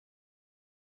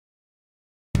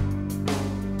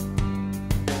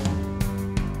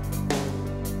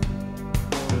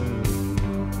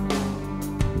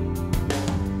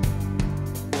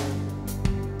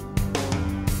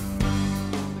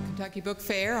Kentucky Book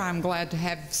Fair. I'm glad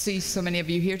to see so many of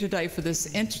you here today for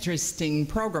this interesting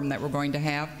program that we're going to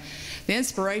have. The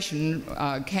inspiration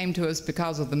came to us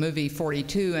because of the movie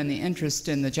 42 and the interest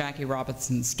in the Jackie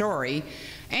Robinson story,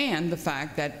 and the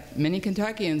fact that many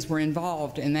Kentuckians were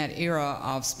involved in that era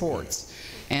of sports,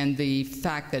 and the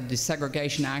fact that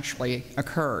desegregation actually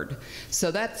occurred.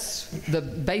 So that's the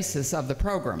basis of the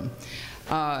program.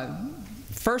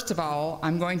 First of all,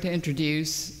 I'm going to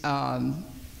introduce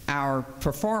our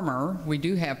performer. We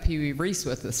do have Pee Wee Reese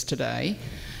with us today,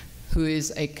 who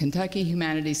is a Kentucky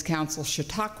Humanities Council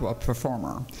Chautauqua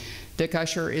performer. Dick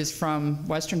Usher is from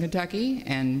Western Kentucky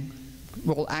and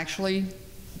will actually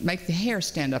make the hair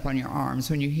stand up on your arms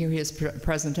when you hear his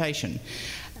presentation.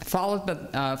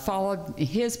 Followed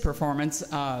his performance,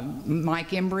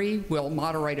 Mike Embry will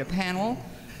moderate a panel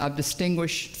of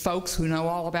distinguished folks who know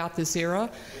all about this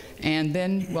era, and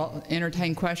then we'll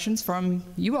entertain questions from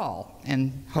you all,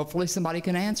 and hopefully somebody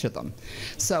can answer them.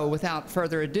 So without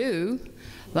further ado,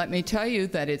 let me tell you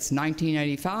that it's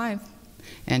 1985,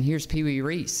 and here's Pee Wee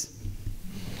Reese.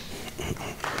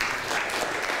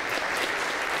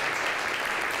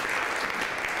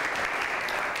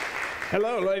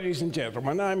 Hello, ladies and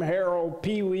gentlemen. I'm Harold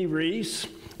Pee Wee Reese,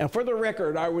 and for the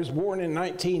record, I was born in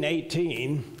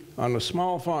 1918 on a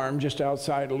small farm just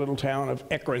outside a little town of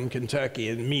Ekron, Kentucky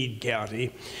in Meade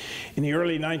County. In the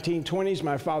early 1920s,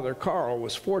 my father Carl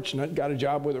was fortunate, got a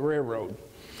job with a railroad.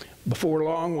 Before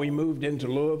long, we moved into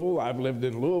Louisville. I've lived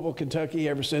in Louisville, Kentucky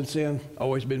ever since then.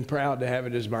 Always been proud to have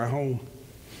it as my home.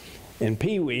 And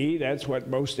Pee Wee, that's what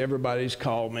most everybody's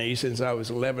called me since I was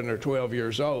 11 or 12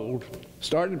 years old,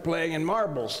 started playing in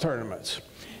marbles tournaments.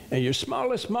 And your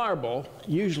smallest marble,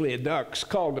 usually a duck's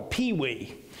called a Pee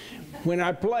Wee. When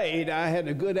I played, I had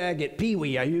a good agate Pee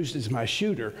Wee I used as my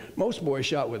shooter. Most boys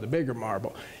shot with a bigger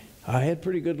marble. I had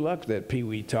pretty good luck that Pee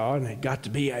Wee taught, and it got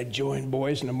to be I'd join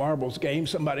boys in the marbles game.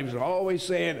 Somebody was always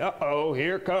saying, uh-oh,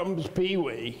 here comes Pee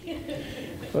Wee.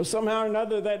 Well, somehow or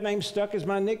another, that name stuck as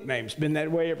my nickname. It's been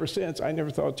that way ever since. I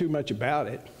never thought too much about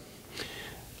it.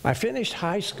 I finished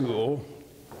high school,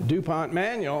 DuPont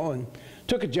Manual, and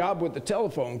took a job with the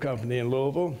telephone company in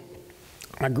Louisville.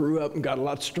 I grew up and got a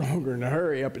lot stronger in a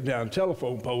hurry, up and down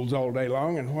telephone poles all day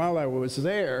long, and while I was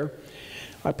there,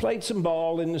 I played some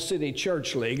ball in the city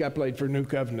church league. I played for New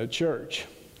Covenant Church.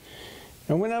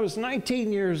 And when I was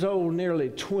 19 years old, nearly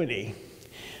 20,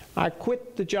 I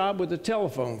quit the job with the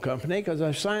telephone company because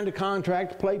I signed a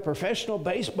contract to play professional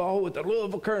baseball with the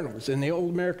Louisville Colonels in the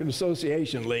Old American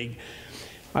Association League.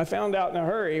 I found out in a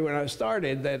hurry when I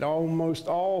started that almost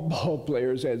all ball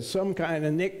players had some kind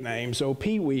of nickname, so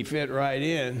Pee Wee fit right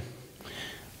in.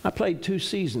 I played 2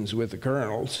 seasons with the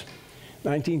Colonels,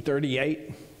 1938,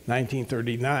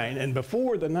 1939, and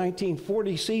before the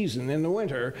 1940 season in the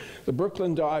winter, the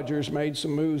Brooklyn Dodgers made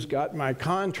some moves, got my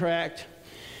contract.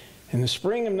 In the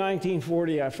spring of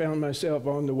 1940, I found myself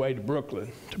on the way to Brooklyn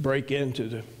to break into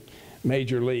the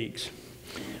major leagues.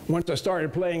 Once I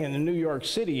started playing in the New York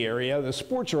City area, the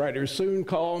sports writers soon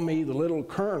called me the Little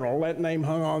Colonel. That name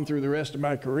hung on through the rest of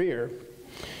my career.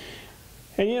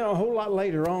 And you know, a whole lot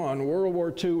later on, World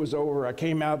War II was over. I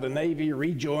came out of the Navy,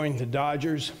 rejoined the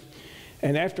Dodgers,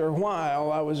 and after a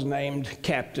while, I was named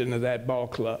captain of that ball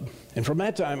club. And from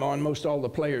that time on, most all the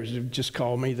players have just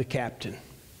called me the captain.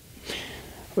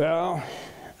 Well,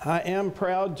 I am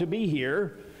proud to be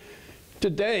here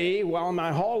today while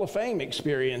my Hall of Fame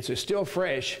experience is still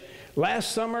fresh.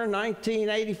 Last summer,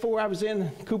 1984, I was in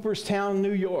Cooperstown,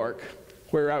 New York,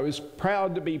 where I was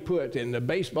proud to be put in the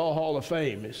Baseball Hall of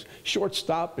Fame as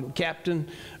shortstop and captain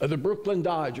of the Brooklyn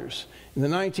Dodgers in the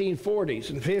 1940s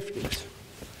and 50s.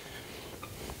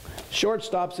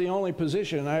 Shortstop's the only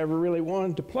position I ever really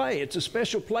wanted to play. It's a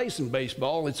special place in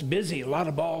baseball. It's busy. A lot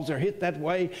of balls are hit that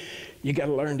way. You got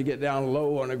to learn to get down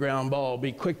low on a ground ball.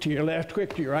 Be quick to your left,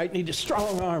 quick to your right. Need a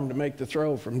strong arm to make the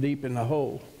throw from deep in the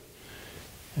hole.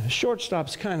 And a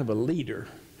shortstop's kind of a leader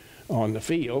on the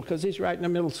field because he's right in the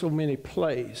middle of so many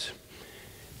plays.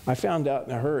 I found out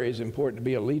in a hurry it's important to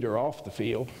be a leader off the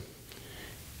field.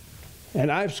 And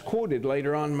I was quoted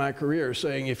later on in my career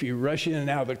saying, if you rush in and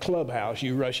out of the clubhouse,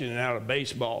 you rush in and out of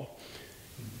baseball.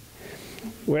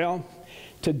 Well,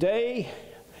 today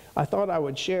I thought I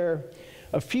would share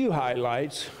a few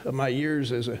highlights of my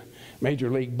years as a major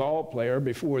league ball player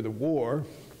before the war.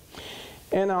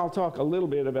 And I'll talk a little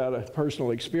bit about a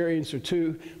personal experience or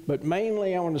two, but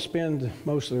mainly I want to spend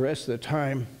most of the rest of the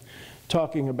time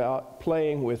talking about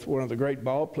playing with one of the great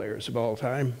ball players of all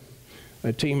time,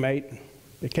 a teammate,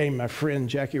 became my friend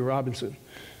Jackie Robinson,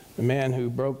 the man who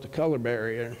broke the color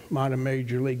barrier in modern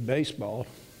Major League Baseball.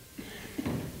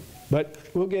 But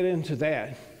we'll get into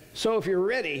that. So if you're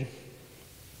ready,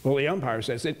 Well, the umpire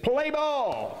says, play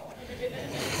ball.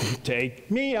 Take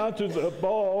me out to the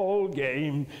ball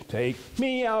game. Take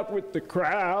me out with the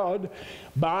crowd.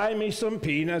 Buy me some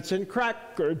peanuts and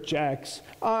Cracker Jacks.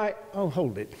 Oh,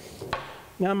 hold it.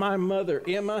 Now, my mother,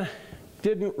 Emma,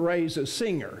 didn't raise a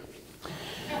singer.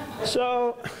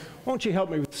 So, won't you help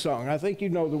me with the song? I think you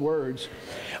know the words.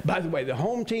 By the way, the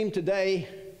home team today,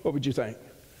 what would you think?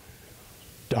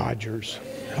 Dodgers.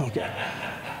 Okay.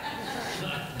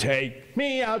 Take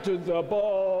me out to the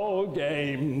ball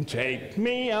game. Take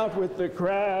me out with the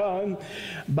crowd.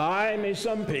 Buy me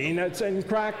some peanuts and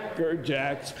Cracker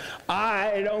Jacks.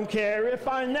 I don't care if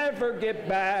I never get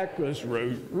back. 'Cause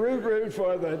root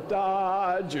for the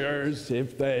Dodgers.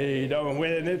 If they don't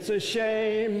win, it's a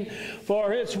shame.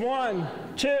 For it's 1,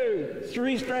 2,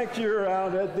 3 strikes, you're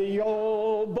out at the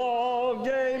old ball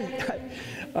game.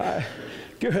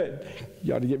 Good.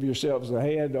 You ought to give yourselves a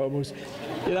hand almost.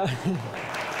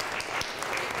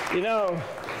 You know,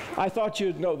 I thought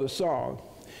you'd know the song,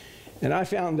 and I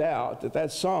found out that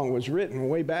that song was written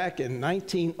way back in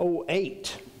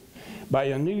 1908 by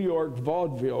a New York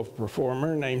vaudeville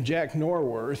performer named Jack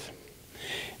Norworth.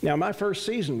 Now, my first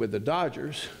season with the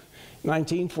Dodgers,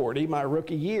 1940, my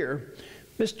rookie year,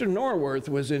 Mr. Norworth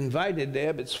was invited to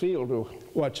Ebbets Field to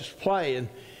watch us play, and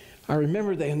I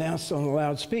remember they announced on the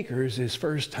loudspeakers his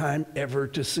first time ever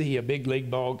to see a big league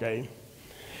ball game.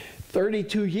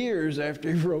 32 years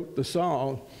after he wrote the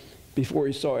song, before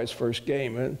he saw his first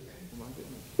game. And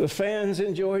the fans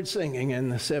enjoyed singing in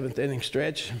the 7th inning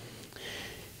stretch.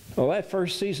 Well, that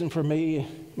first season for me,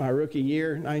 my rookie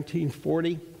year,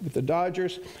 1940, with the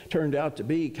Dodgers, turned out to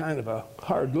be kind of a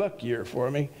hard luck year for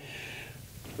me.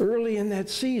 Early in that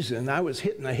season, I was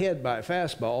hit in the head by a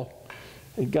fastball.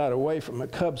 It got away from a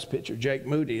Cubs pitcher, Jake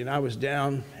Moody, and I was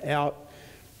down, out,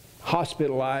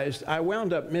 hospitalized. I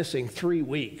wound up missing 3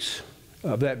 weeks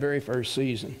of that very first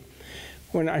season.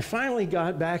 When I finally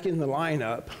got back in the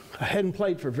lineup, I hadn't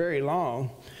played for very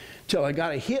long till I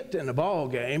got a hit in a ball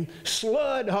game,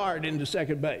 slud hard into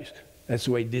second base. That's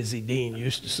the way Dizzy Dean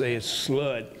used to say it,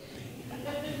 slud.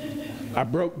 I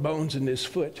broke bones in this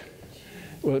foot.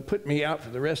 Well, it put me out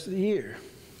for the rest of the year.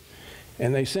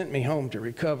 And they sent me home to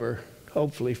recover,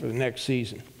 hopefully for the next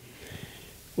season.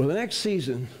 Well, the next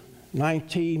season,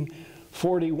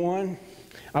 1941,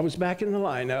 I was back in the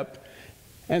lineup,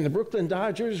 and the Brooklyn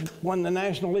Dodgers won the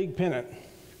National League pennant.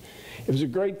 It was a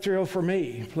great thrill for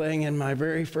me, playing in my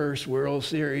very first World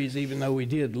Series, even though we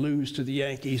did lose to the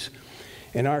Yankees,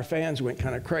 and our fans went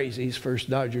kind of crazy. His first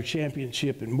Dodger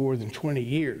championship in more than 20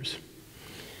 years.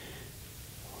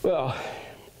 Well,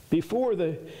 before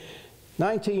the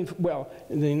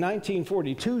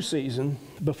 1942 season,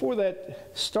 before that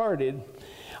started,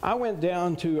 I went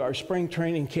down to our spring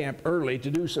training camp early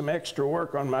to do some extra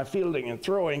work on my fielding and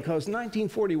throwing, because in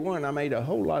 1941 I made a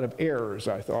whole lot of errors,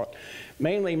 I thought,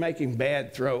 mainly making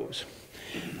bad throws.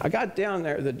 I got down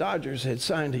there, the Dodgers had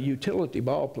signed a utility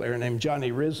ball player named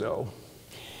Johnny Rizzo.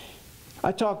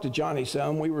 I talked to Johnny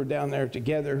some. We were down there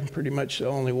together, pretty much the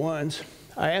only ones.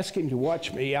 I asked him to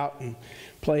watch me out and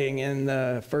playing in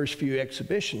the first few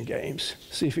exhibition games,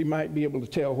 see if he might be able to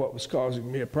tell what was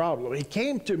causing me a problem. He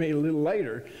came to me a little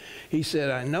later. He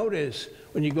said, I notice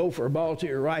when you go for a ball to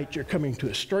your right, you're coming to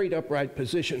a straight upright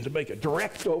position to make a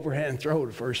direct overhand throw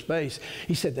to first base.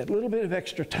 He said, that little bit of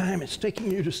extra time it's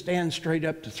taking you to stand straight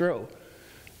up to throw,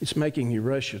 it's making you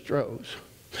rush your throws.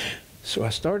 So I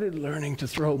started learning to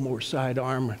throw more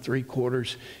sidearm,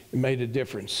 3/4. It made a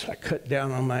difference. I cut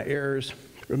down on my errors.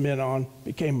 From then on,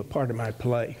 became a part of my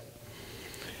play.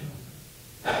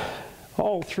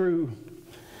 All through,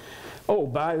 oh,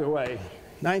 by the way,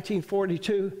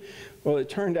 1942, well, it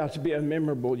turned out to be a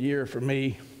memorable year for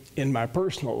me in my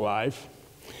personal life.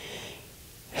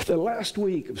 The last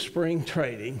week of spring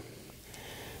training,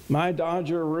 my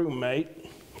Dodger roommate,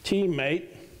 teammate,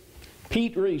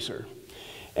 Pete Reeser,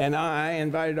 and I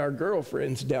invited our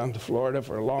girlfriends down to Florida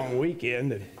for a long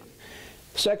weekend. And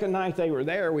second night they were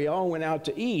there, we all went out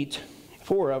to eat,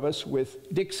 4 of us,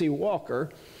 with Dixie Walker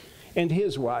and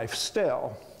his wife,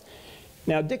 Stell.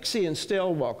 Now, Dixie and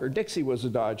Stell Walker, Dixie was a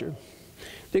Dodger.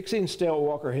 Dixie and Stell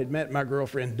Walker had met my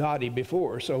girlfriend Dottie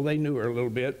before, so they knew her a little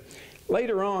bit.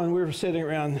 Later on, we were sitting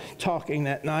around talking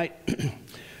that night,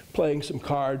 playing some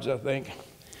cards, I think.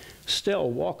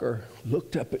 Stell Walker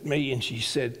looked up at me and she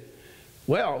said,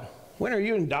 well, when are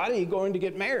you and Dottie going to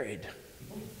get married?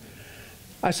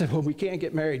 I said, well, we can't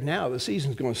get married now. The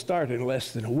season's going to start in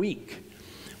less than a week.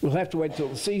 We'll have to wait till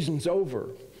the season's over.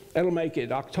 That'll make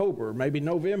it October, maybe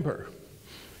November.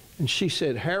 And she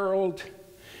said, Harold,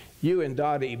 you and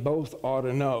Dottie both ought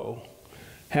to know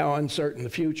how uncertain the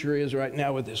future is right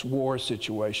now with this war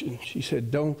situation. She said,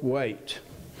 don't wait.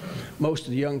 Most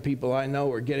of the young people I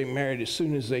know are getting married as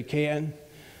soon as they can,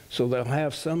 so they'll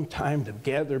have some time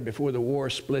together before the war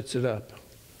splits it up.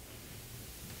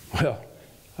 Well,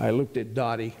 I looked at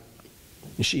Dottie,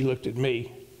 and she looked at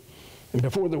me. And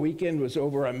before the weekend was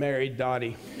over, I married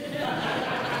Dottie.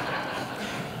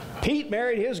 Pete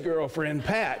married his girlfriend,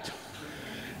 Pat.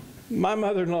 My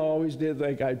mother-in-law always did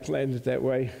think I planned it that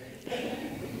way.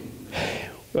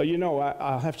 Well, you know,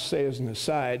 I'll have to say as an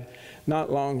aside,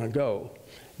 not long ago,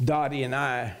 Dottie and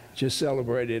I just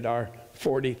celebrated our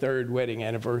 43rd wedding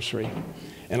anniversary.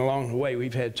 And along the way,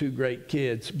 we've had 2 great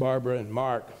kids, Barbara and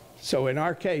Mark. So in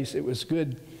our case, it was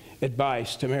good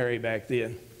advice to marry back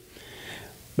then.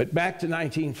 But back to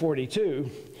 1942,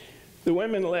 the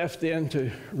women left then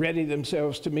to ready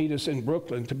themselves to meet us in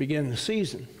Brooklyn to begin the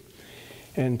season.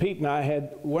 And Pete and I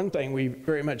had one thing we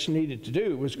very much needed to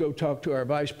do was go talk to our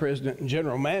vice president and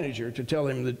general manager to tell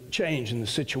him the change in the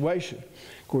situation.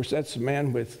 Of course, that's the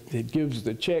man that gives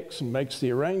the checks and makes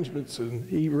the arrangements, and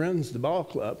he runs the ball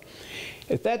club.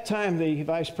 At that time, the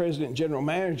vice president and general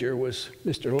manager was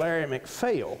Mr. Larry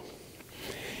McPhail.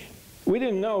 We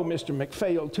didn't know Mr.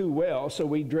 McPhail too well, so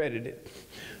we dreaded it.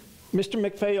 Mr.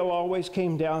 McPhail always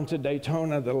came down to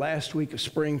Daytona the last week of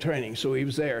spring training, so he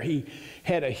was there. He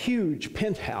had a huge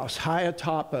penthouse high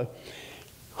atop a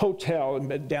hotel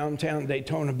in downtown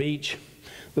Daytona Beach.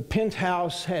 The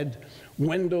penthouse had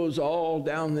windows all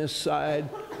down this side,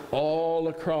 all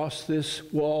across this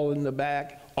wall in the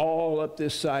back, all up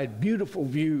this side, beautiful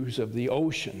views of the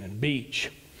ocean and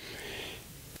beach.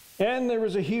 And there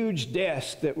was a huge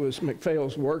desk that was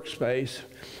McPhail's workspace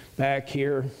back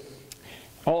here.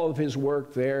 All of his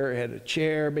work there, had a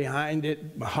chair behind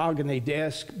it, mahogany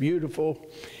desk, beautiful.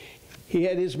 He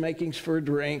had his makings for a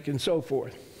drink and so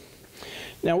forth.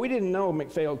 Now, we didn't know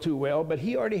McPhail too well, but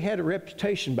he already had a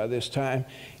reputation by this time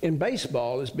in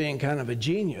baseball as being kind of a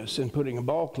genius in putting a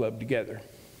ball club together.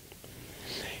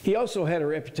 He also had a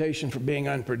reputation for being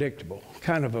unpredictable,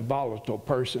 kind of a volatile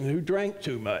person who drank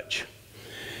too much.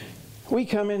 We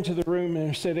come into the room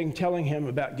and are sitting telling him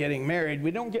about getting married.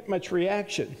 We don't get much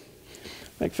reaction.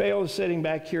 McPhail is sitting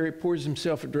back here. He pours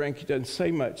himself a drink. He doesn't say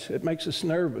much. It makes us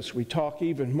nervous. We talk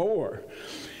even more.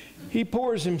 He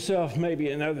pours himself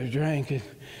maybe another drink, and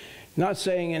not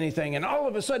saying anything. And all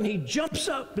of a sudden, he jumps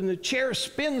up, and the chair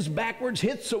spins backwards,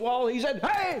 hits the wall. He said,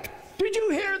 "Hey, did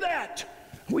you hear that?"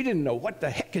 We didn't know what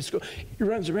the heck is going on. He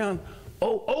runs around.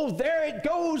 Oh, there it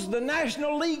goes. The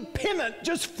National League pennant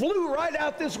just flew right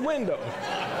out this window.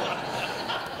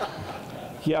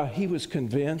 Yeah, he was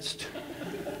convinced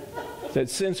that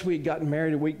since we'd gotten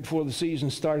married a week before the season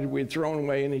started, we had thrown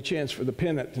away any chance for the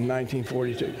pennant in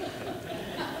 1942.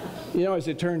 You know, as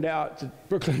it turned out, the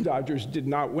Brooklyn Dodgers did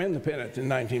not win the pennant in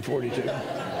 1942.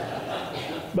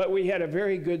 But we had a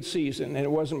very good season, and it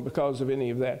wasn't because of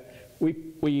any of that. We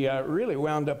really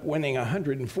wound up winning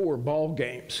 104 ball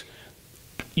games.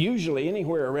 Usually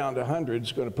anywhere around 100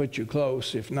 is going to put you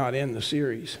close, if not in the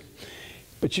series.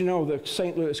 But you know, the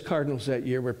St. Louis Cardinals that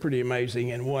year were pretty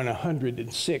amazing and won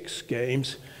 106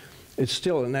 games. It's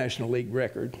still a National League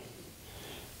record.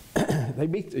 They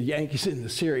beat the Yankees in the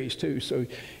series too, so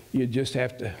you just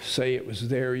have to say it was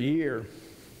their year.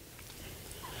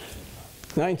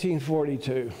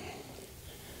 1942.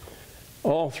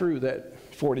 All through that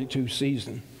 42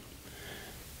 season,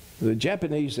 the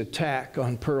Japanese attack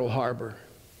on Pearl Harbor,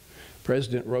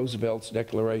 President Roosevelt's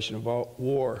declaration of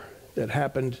war that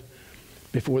happened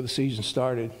before the season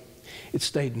started, it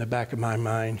stayed in the back of my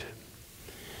mind.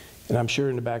 And I'm sure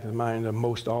in the back of the mind of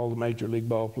most all the major league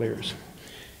ball players.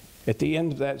 At the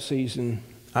end of that season,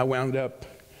 I wound up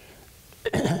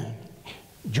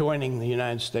joining the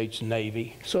United States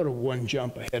Navy, sort of one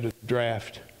jump ahead of the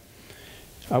draft.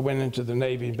 I went into the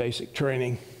Navy in basic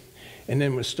training and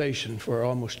then was stationed for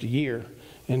almost a year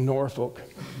in Norfolk.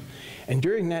 And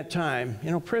during that time,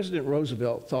 you know, President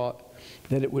Roosevelt thought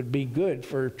that it would be good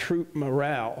for troop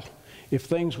morale if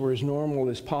things were as normal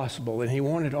as possible. And he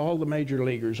wanted all the major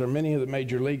leaguers, or many of the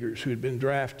major leaguers who had been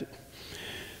drafted,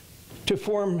 to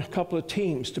form a couple of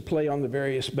teams to play on the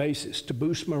various bases to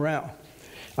boost morale.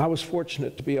 I was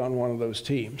fortunate to be on one of those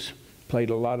teams. Played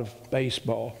a lot of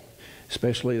baseball,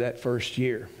 especially that first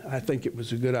year. I think it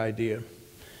was a good idea.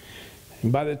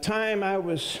 And by the time I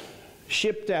was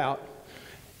shipped out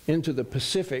into the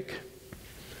Pacific,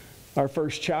 our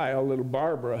first child, little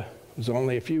Barbara, was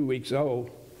only a few weeks old.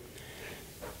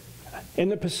 In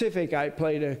the Pacific, I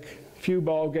played a few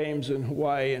ball games in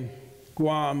Hawaii and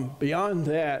Guam. Beyond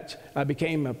that, I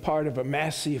became a part of a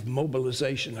massive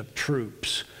mobilization of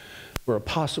troops for a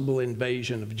possible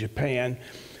invasion of Japan.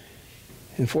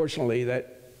 Unfortunately,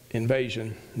 that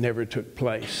invasion never took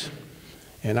place,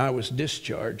 and I was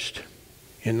discharged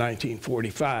in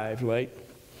 1945 late.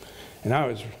 And I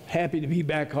was happy to be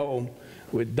back home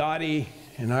with Dottie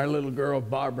and our little girl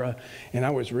Barbara, and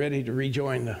I was ready to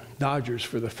rejoin the Dodgers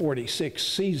for the 46th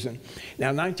season. Now,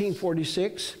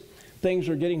 1946, things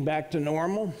were getting back to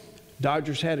normal.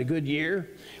 Dodgers had a good year.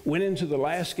 Went into the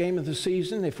last game of the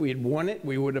season. If we had won it,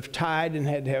 we would have tied and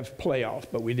had to have playoff,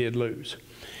 but we did lose.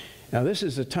 Now, this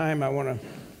is the time I want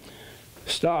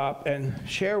to stop and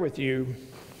share with you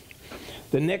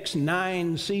the next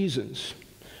 9 seasons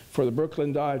for the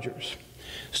Brooklyn Dodgers,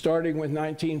 starting with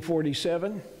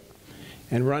 1947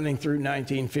 and running through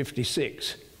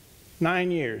 1956.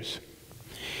 9 years.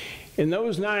 In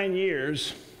those 9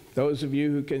 years, those of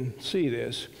you who can see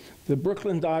this, the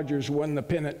Brooklyn Dodgers won the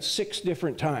pennant 6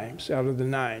 different times out of the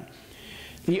 9.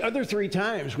 The other 3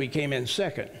 times we came in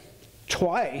second.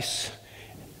 Twice,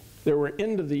 there were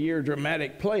end-of-the-year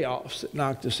dramatic playoffs that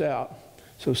knocked us out.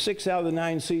 So 6 out of the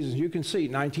 9 seasons, you can see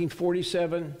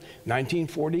 1947,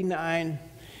 1949,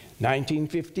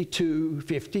 1952,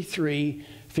 53,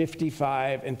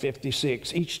 55, and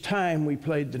 56. Each time we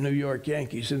played the New York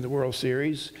Yankees in the World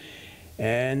Series,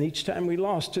 and each time we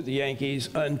lost to the Yankees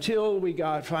until we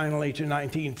got finally to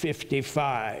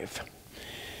 1955.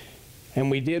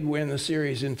 And we did win the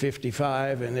series in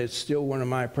 55, and it's still one of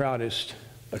my proudest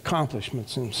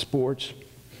accomplishments in sports.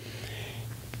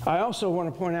 I also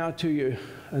want to point out to you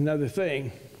another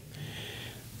thing.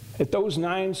 At those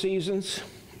 9 seasons,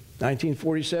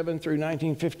 1947 through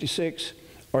 1956,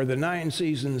 are the 9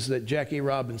 seasons that Jackie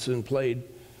Robinson played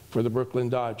for the Brooklyn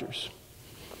Dodgers.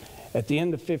 At the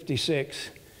end of 56,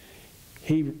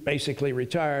 he basically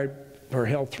retired for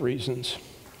health reasons.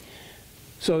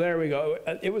 So there we go.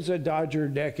 It was a Dodger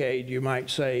decade, you might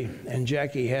say, and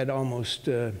Jackie had almost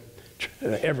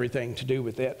everything to do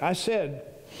with it. I said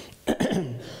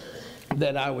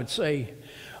that I would say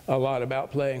a lot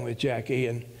about playing with Jackie,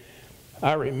 and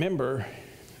I remember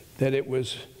that it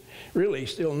was really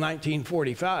still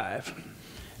 1945.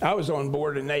 I was on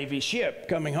board a Navy ship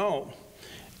coming home,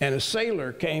 and a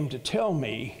sailor came to tell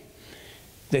me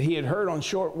that he had heard on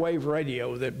shortwave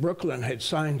radio that Brooklyn had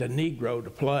signed a Negro to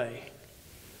play.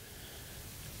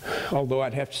 Although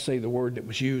I'd have to say the word that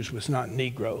was used was not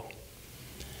Negro.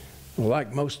 Well,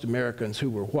 like most Americans who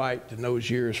were white in those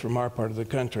years from our part of the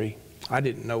country, I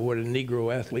didn't know what a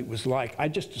Negro athlete was like. I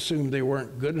just assumed they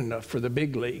weren't good enough for the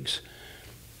big leagues.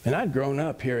 And I'd grown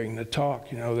up hearing the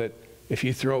talk, you know, that if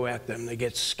you throw at them, they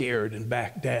get scared and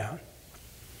back down.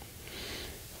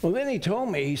 Well, then he told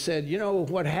me, he said, you know,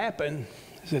 what happened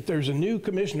is that there's a new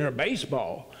commissioner of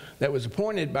baseball that was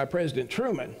appointed by President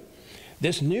Truman.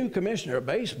 This new commissioner of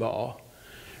baseball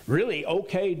really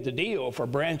okayed the deal for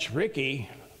Branch Rickey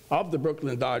of the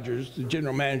Brooklyn Dodgers, the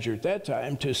general manager at that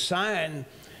time, to sign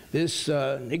this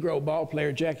Negro ball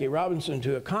player, Jackie Robinson,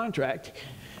 to a contract.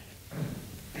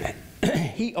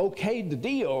 He okayed the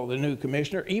deal, the new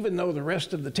commissioner, even though the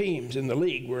rest of the teams in the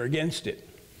league were against it.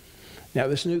 Now,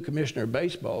 this new commissioner of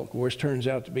baseball, of course, turns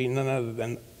out to be none other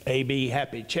than A.B.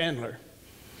 Happy Chandler,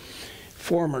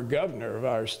 former governor of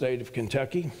our state of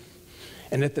Kentucky.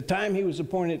 And at the time he was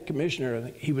appointed commissioner, I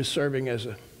think he was serving as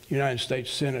a United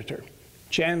States senator.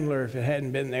 Chandler, if it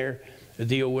hadn't been there, the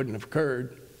deal wouldn't have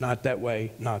occurred. Not that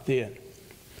way, not then.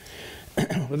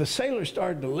 Well, the sailor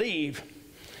started to leave,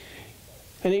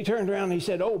 and he turned around and he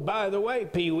said, oh, by the way,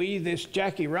 Pee-wee, this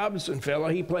Jackie Robinson fellow,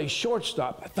 he plays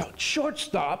shortstop. I thought,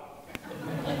 shortstop?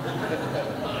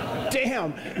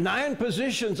 Damn, 9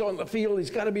 positions on the field,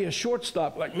 he's got to be a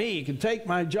shortstop like me. He can take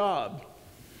my job.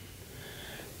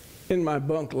 In my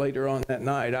bunk later on that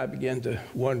night, I began to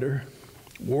wonder,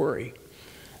 worry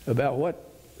about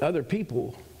what other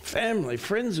people, family,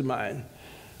 friends of mine,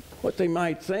 what they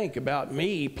might think about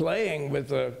me playing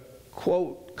with a,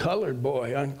 quote, colored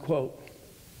boy, unquote.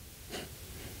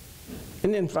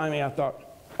 And then finally I thought,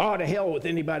 oh, to hell with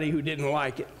anybody who didn't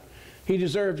like it. He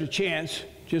deserved a chance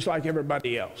just like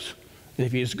everybody else. And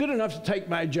if he was good enough to take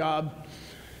my job,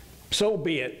 so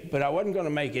be it, but I wasn't going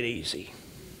to make it easy.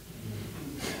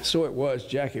 So it was,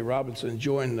 Jackie Robinson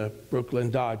joined the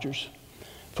Brooklyn Dodgers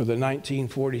for the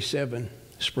 1947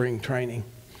 spring training.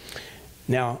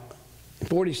 Now, in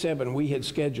 47, we had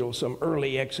scheduled some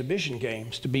early exhibition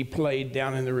games to be played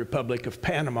down in the Republic of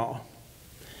Panama.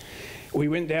 We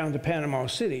went down to Panama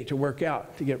City to work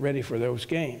out to get ready for those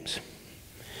games.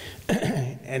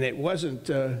 And it wasn't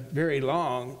very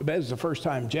long, but it was the first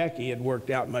time Jackie had worked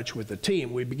out much with the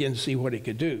team. We began to see what he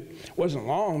could do. It wasn't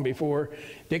long before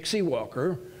Dixie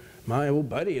Walker, my old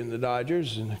buddy in the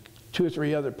Dodgers, and 2 or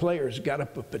 3 other players got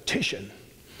up a petition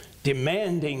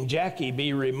demanding Jackie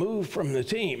be removed from the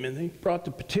team. And they brought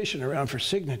the petition around for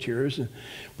signatures and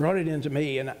brought it into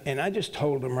me. And I just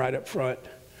told them right up front,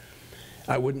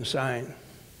 I wouldn't sign.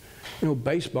 You know,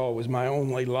 baseball was my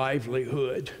only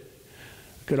livelihood.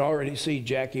 I could already see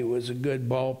Jackie was a good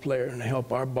ball player and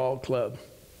help our ball club.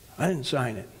 I didn't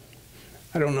sign it.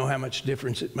 I don't know how much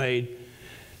difference it made.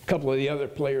 A couple of the other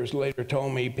players later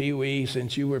told me, Pee Wee,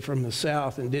 since you were from the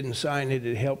South and didn't sign it,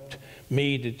 it helped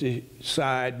me to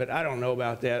decide, but I don't know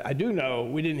about that. I do know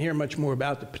we didn't hear much more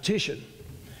about the petition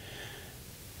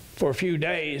for a few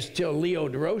days till Leo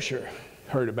DeRocher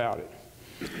heard about it.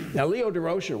 Now, Leo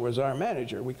DeRocher was our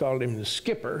manager. We called him the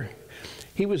skipper.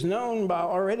 He was known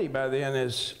already by then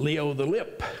as Leo the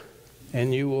Lip,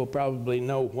 and you will probably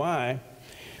know why.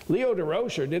 Leo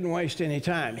DeRocher didn't waste any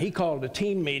time. He called a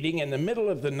team meeting in the middle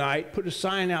of the night, put a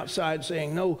sign outside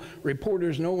saying no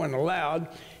reporters, no one allowed.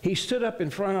 He stood up in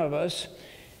front of us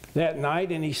that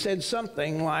night and he said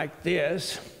something like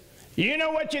this: "You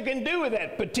know what you can do with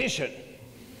that petition?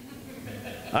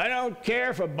 I don't care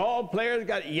if a ball player's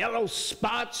got yellow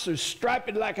spots or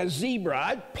striped like a zebra.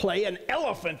 I'd play an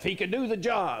elephant if he could do the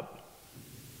job."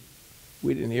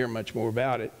 We didn't hear much more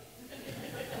about it.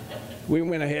 We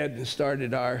went ahead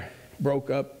and broke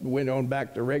up, went on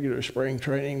back to regular spring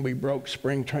training. We broke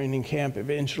spring training camp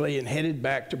eventually and headed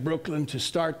back to Brooklyn to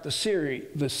start the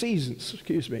seasons.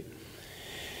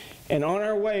 And on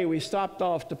our way, we stopped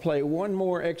off to play one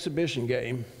more exhibition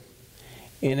game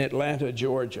in Atlanta,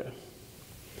 Georgia.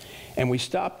 And we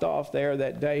stopped off there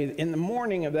that day. In the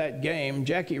morning of that game,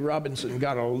 Jackie Robinson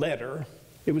got a letter.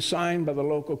 It was signed by the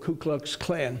local Ku Klux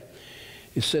Klan.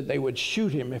 It said they would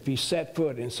shoot him if he set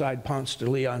foot inside Ponce de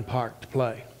Leon Park to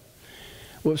play.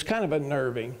 Well, it was kind of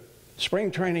unnerving.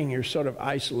 Spring training, you're sort of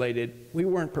isolated. We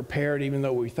weren't prepared, even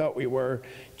though we thought we were.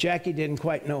 Jackie didn't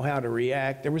quite know how to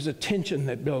react. There was a tension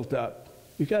that built up.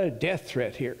 You've got a death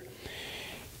threat here.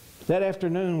 That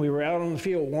afternoon, we were out on the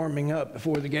field warming up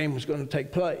before the game was going to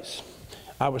take place.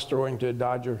 I was throwing to a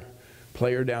Dodger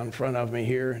player down in front of me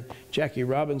here, and Jackie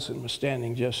Robinson was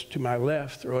standing just to my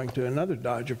left, throwing to another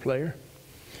Dodger player.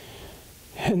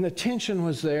 And the tension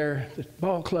was there. The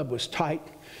ball club was tight.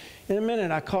 In a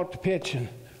minute, I caught the pitch, and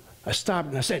I stopped,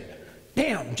 and I said,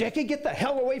 "Damn, Jackie, get the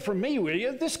hell away from me, will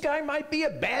you? This guy might be a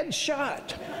bad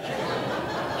shot."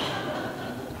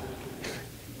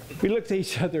 We looked at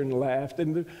each other and laughed,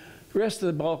 and the rest of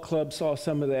the ball club saw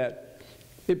some of that.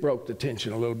 It broke the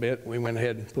tension a little bit. We went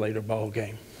ahead and played a ball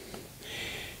game.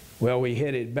 Well, we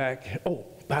headed back. Oh,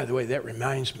 by the way, that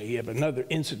reminds me of another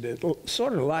incident,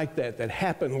 sort of like that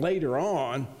happened later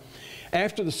on.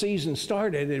 After the season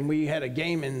started and we had a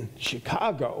game in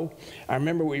Chicago, I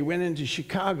remember we went into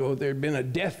Chicago. There had been a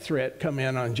death threat come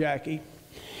in on Jackie.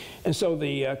 And so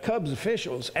the Cubs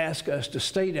officials asked us to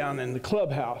stay down in the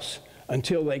clubhouse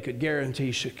until they could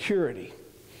guarantee security.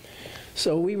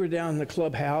 So we were down in the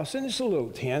clubhouse, and it's a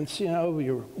little tense, you know.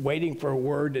 You're waiting for a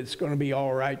word that's going to be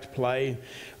all right to play.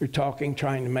 We're talking,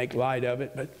 trying to make light of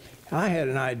it. But I had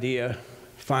an idea,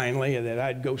 finally, that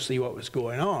I'd go see what was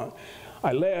going on.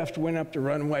 I left, went up the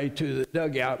runway to the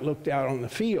dugout, looked out on the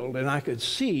field, and I could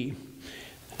see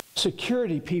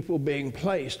security people being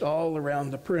placed all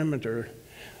around the perimeter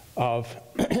of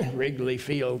Wrigley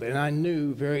Field, and I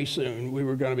knew very soon we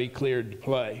were going to be cleared to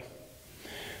play.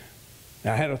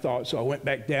 Now, I had a thought, so I went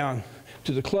back down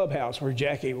to the clubhouse where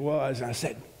Jackie was, and I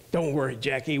said, "Don't worry,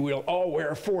 Jackie, we'll all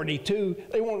wear 42.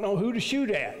 They won't know who to shoot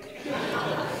at."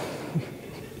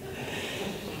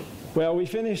 Well, we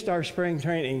finished our spring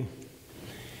training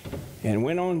and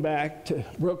went on back to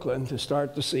Brooklyn to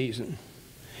start the season.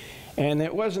 And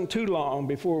it wasn't too long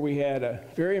before we had a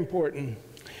very important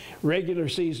regular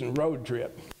season road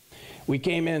trip. We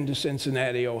came into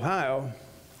Cincinnati, Ohio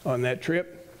on that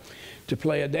trip to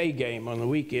play a day game on the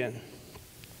weekend.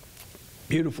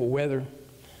 Beautiful weather.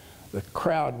 The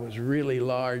crowd was really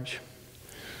large.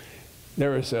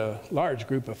 There was a large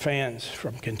group of fans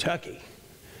from Kentucky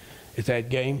at that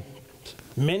game.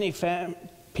 Many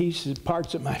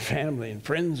parts of my family and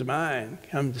friends of mine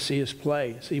come to see us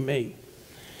play, see me.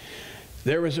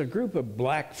 There was a group of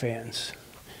black fans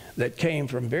that came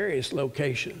from various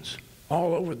locations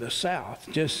all over the South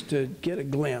just to get a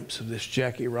glimpse of this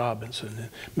Jackie Robinson and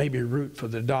maybe root for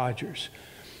the Dodgers.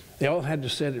 They all had to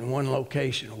sit in one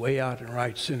location way out in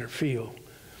right center field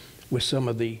with some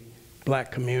of the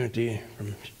black community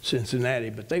from Cincinnati,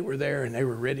 but they were there and they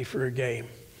were ready for a game.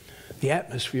 The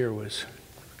atmosphere was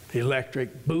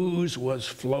electric. Booze was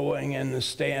flowing in the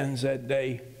stands that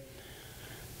day.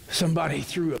 Somebody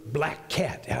threw a black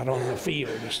cat out on the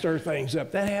field to stir things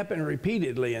up. That happened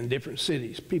repeatedly in different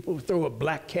cities. People would throw a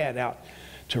black cat out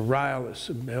to rile us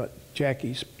about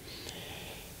Jackie's.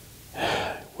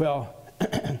 Well,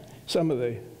 some of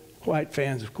the White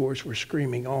fans, of course, were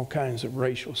screaming all kinds of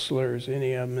racial slurs,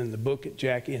 any of them in the book at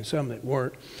Jackie and some that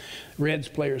weren't. Reds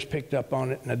players picked up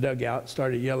on it in the dugout,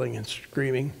 started yelling and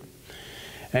screaming.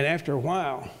 And after a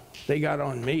while, they got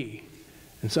on me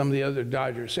and some of the other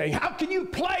Dodgers saying, "How can you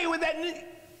play with that?"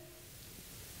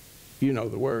 You know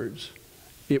the words.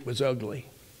 It was ugly.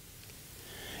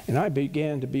 And I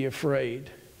began to be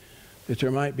afraid that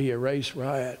there might be a race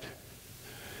riot.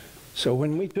 So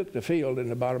when we took the field in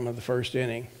the bottom of the first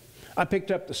inning, I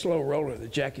picked up the slow roller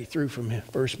that Jackie threw from his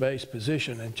first base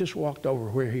position and just walked over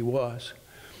where he was,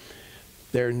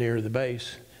 there near the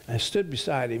base. I stood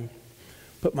beside him,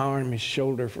 put my arm on his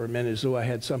shoulder for a minute as though I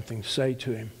had something to say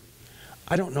to him.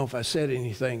 I don't know if I said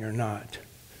anything or not,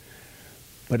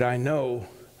 but I know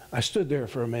I stood there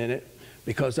for a minute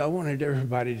because I wanted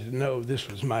everybody to know this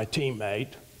was my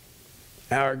teammate,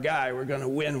 our guy. We're going to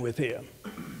win with him.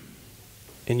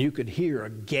 And you could hear a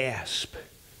gasp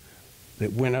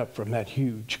that went up from that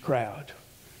huge crowd.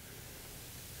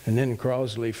 And then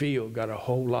Crosley Field got a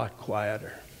whole lot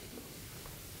quieter.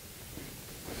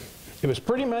 It was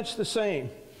pretty much the same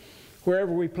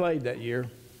wherever we played that year,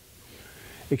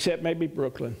 except maybe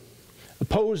Brooklyn.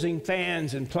 Opposing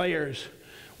fans and players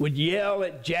would yell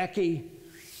at Jackie,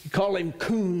 call him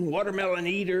coon, watermelon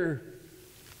eater,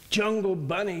 jungle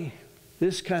bunny,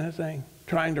 this kind of thing,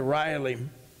 trying to rile him.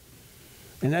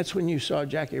 And that's when you saw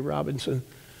Jackie Robinson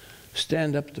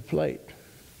stand up to the plate,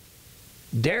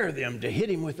 dare them to hit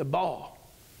him with the ball.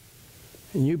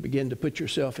 And you begin to put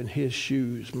yourself in his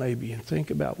shoes maybe and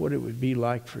think about what it would be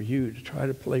like for you to try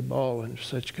to play ball in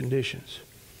such conditions.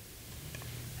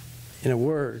 In a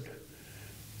word,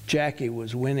 Jackie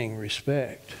was winning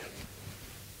respect.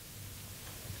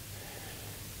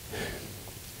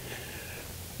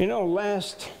 You know,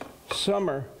 last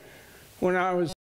summer when I was